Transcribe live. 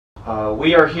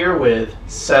We are here with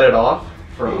Set It Off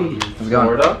from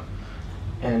Florida.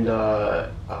 And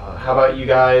how about you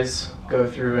guys go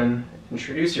through and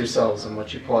introduce yourselves and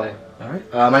what you play?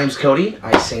 Alright, my name's Cody.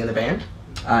 I sing in the band.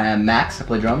 I am Max. I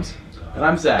play drums. And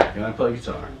I'm Zach, and I play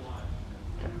guitar.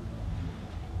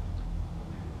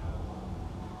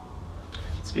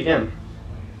 Let's begin.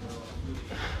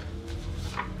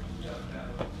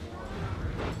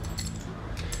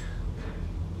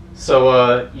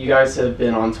 So you guys have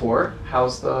been on tour.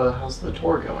 How's the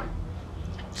tour going?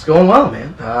 It's going well,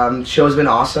 man. Show's been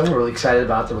awesome. We're really excited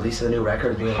about the release of the new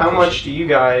record. How much do you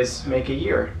guys make a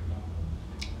year?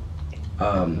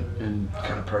 And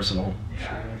kind of personal.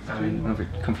 I don't know if you're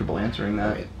comfortable answering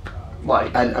that.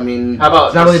 Like, I mean, how about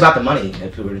it's not really about the money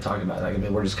if we were to talk about it. Like, I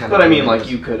mean, we're just kind of. But I mean, like,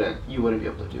 you wouldn't be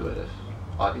able to do it if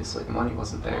obviously the money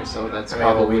wasn't there. So that's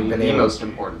probably the most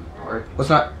important part.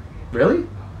 What's not really?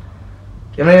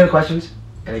 Do you have any other questions?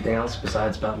 Anything else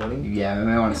besides about money? Yeah, I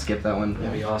may want to skip that one.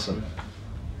 That'd be awesome.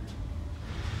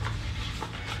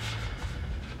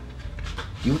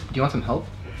 Do you want some help?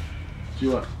 Do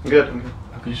you want? I'm good.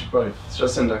 You should probably. It's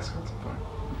just index cards.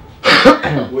 I'm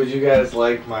fine. Would you guys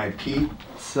like my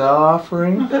pizza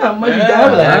offering? Yeah, I might be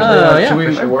down with that. Actually, yeah, should we?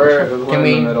 for sure. We're Can in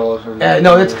we? the middle of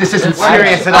No, this isn't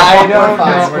serious. I I don't don't know.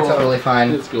 know. We're totally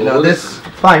fine. It's cool. No, this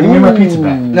fine. Give me my pizza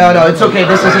back. No, it's okay.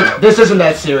 This isn't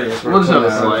that serious. We'll just have a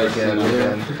No, slice. again, You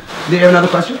know. again. Do you have another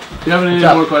question? Do you have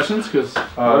any more questions? Because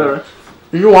whatever.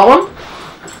 Do you want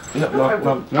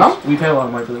one? No. We pay a lot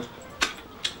of money for this.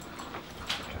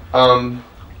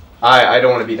 I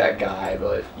don't want to be that guy,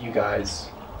 but you guys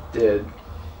did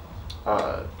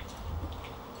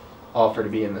offer to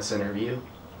be in this interview.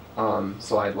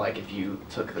 So I'd like if you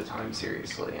took the time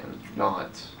seriously and not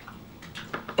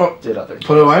did other things.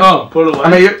 Put it away. Oh, put it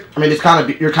away. It's kind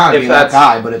of you're kind of being that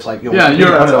guy, but it's like yeah, put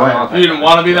it away. You didn't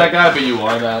want to be that guy, but you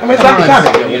are that. I mean, it's not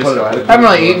kind of. You just go ahead. I haven't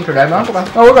really eaten today, man. Come on.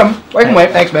 Oh, we're coming. Wait and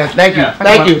wait. Thanks, man. Thank you. Yeah.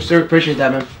 Thank you, sir. Appreciate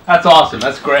that, man. That's awesome.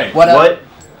 That's great. What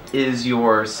is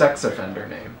your sex offender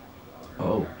name?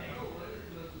 Oh.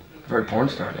 Very porn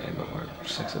star name, but we're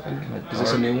sex offender. Is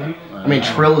this a new one? I mean,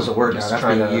 trill is a word now. That's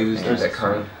being used. Keep it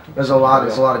current. There's a lot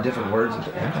of different words.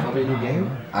 Probably a new game.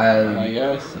 I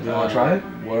guess. You want to try it?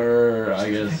 I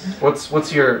guess.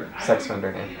 What's your sex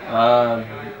offender name?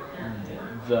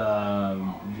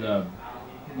 The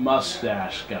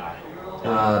mustache guy.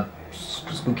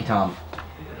 Spooky Tom.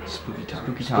 Spooky Tom.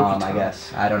 Spooky Tom, I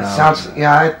guess. I don't know. It sounds.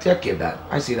 Yeah, I give that.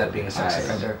 I see that being a sex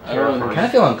offender. I don't I kind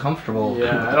of feel uncomfortable with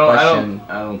the question.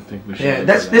 I don't think we should. Yeah,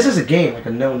 this is a game, like a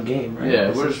known game, right?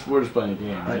 Yeah, we're just playing a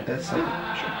game. Right? Like that's like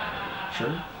sure.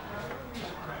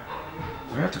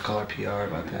 We're gonna have to call our PR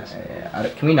about this.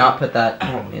 Can we not put that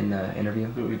in the interview?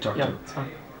 Who we talked Yeah, to? it's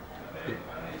fine.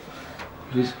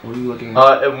 What are you looking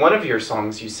at? In one of your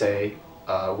songs, you say,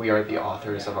 "We are the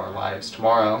authors of our lives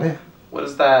tomorrow." Yeah. What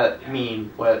does that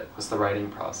mean? What was the writing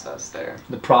process there?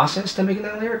 The process to making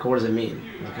that lyric, or what does it mean?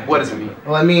 What does it mean?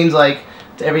 Well, it means like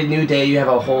to every new day you have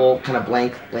a whole kind of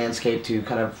blank landscape to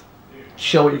kind of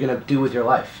show what you're gonna do with your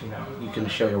life. You know, you can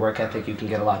show your work ethic. You can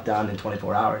get a lot done in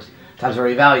 24 hours. Time's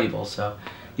very valuable. So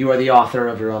you are the author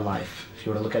of your own life. If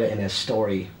you were to look at it in a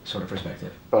story sort of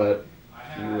perspective. But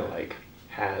if you like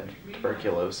had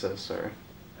tuberculosis or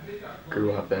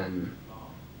grew up in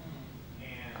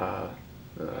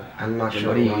I'm not sure.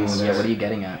 What are you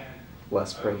getting at?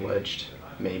 less privileged,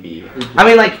 maybe. I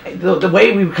mean, like the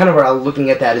way we kind of are looking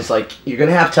at that is like you're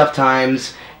gonna have tough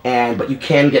times, but you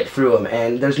can get through them,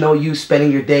 and there's no use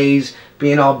spending your days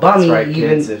being all bummy. That's right, even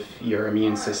kids. If your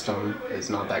immune system is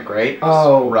not that great, just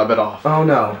Oh. rub it off. oh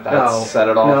no, no, Set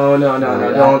it off. no,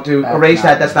 don't do erase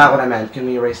that. That's not what I meant. Can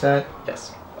we erase that?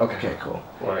 Yes. Okay, cool.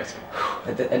 All right.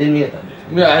 I didn't mean it then.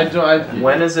 Yeah,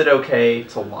 When is it okay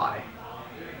to lie?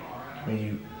 When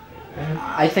you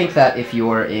I think that if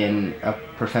you're in a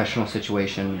professional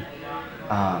situation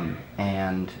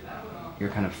and you're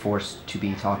kind of forced to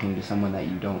be talking to someone that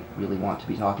you don't really want to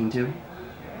be talking to,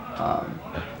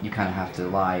 you kind of have to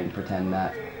lie and pretend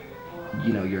that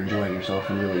you're enjoying yourself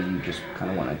and really you just kind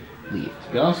of want to leave.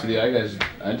 To be honest with you,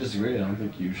 I disagree. I don't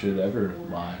think you should ever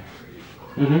lie.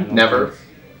 Never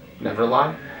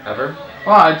lie? Ever?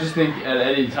 Well, I just think at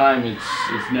any time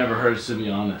it's never hurts to be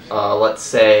honest. Let's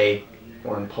say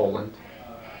we're in Poland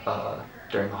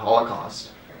during the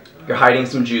Holocaust. You're hiding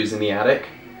some Jews in the attic.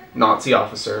 Nazi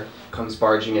officer comes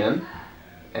barging in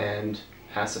and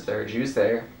asks if there are Jews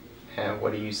there. And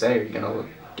what do you say? Are you going to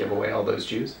give away all those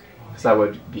Jews? Because that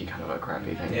would be kind of a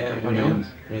crappy thing. yeah, to do. I mean,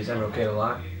 is that okay to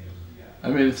lie? I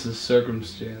mean, it's a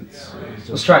circumstance.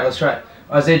 Let's try it.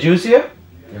 Is there Jews here?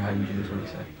 You're hiding Jews. What do you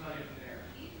say?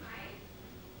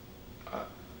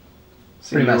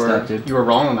 So Pretty you messed were, up, dude. You were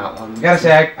wrong on that one. I gotta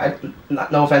say,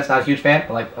 no offense, not a huge fan.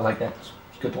 I like that.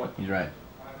 It's a good point. He's right.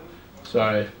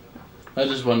 Sorry. I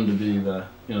just wanted to be the,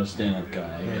 stand-up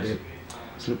guy, I guess. Dude.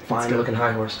 Some fine looking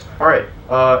high horse. All right.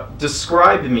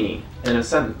 Describe me in a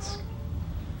sentence.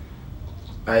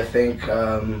 I think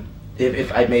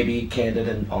if I may be candid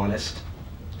and honest,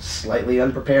 slightly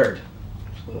unprepared,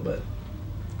 just a little bit.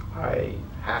 I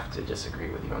have to disagree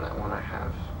with you on that one. I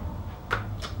have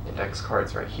index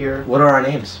cards right here. What are our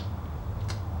names?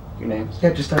 Your names?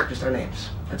 Yeah, just our names.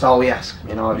 That's all we ask.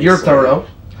 Obviously, You're thorough.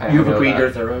 I You've know agreed that.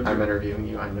 you're thorough. I'm interviewing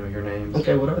you. I know your names.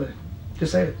 Okay, what are they?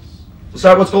 Just say it.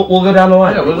 Start. Let's go. We'll go down the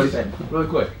line. Yeah, What do you think? really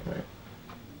quick.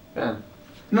 Ben.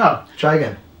 No. Try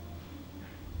again.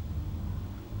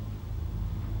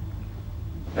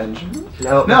 Benjamin?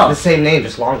 No, No. the same name,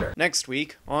 just longer. Next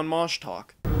week on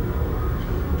MoshTalk.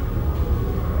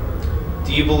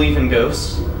 Do you believe in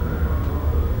ghosts?